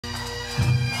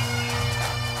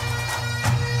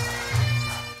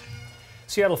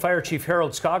Seattle Fire Chief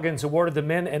Harold Scoggins awarded the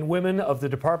men and women of the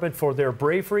department for their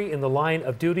bravery in the line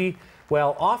of duty,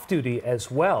 while off duty as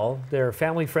well. Their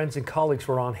family, friends, and colleagues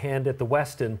were on hand at the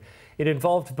Westin. It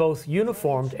involved both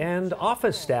uniformed and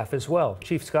office staff as well.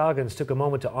 Chief Scoggins took a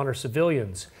moment to honor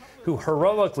civilians who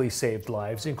heroically saved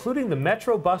lives, including the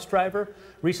Metro bus driver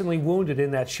recently wounded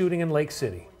in that shooting in Lake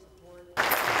City.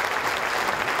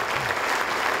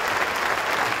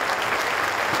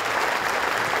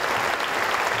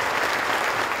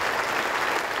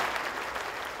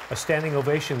 A standing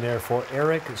ovation there for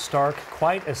Eric Stark.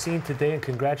 Quite a scene today, and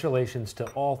congratulations to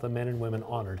all the men and women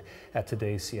honored at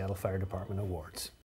today's Seattle Fire Department Awards.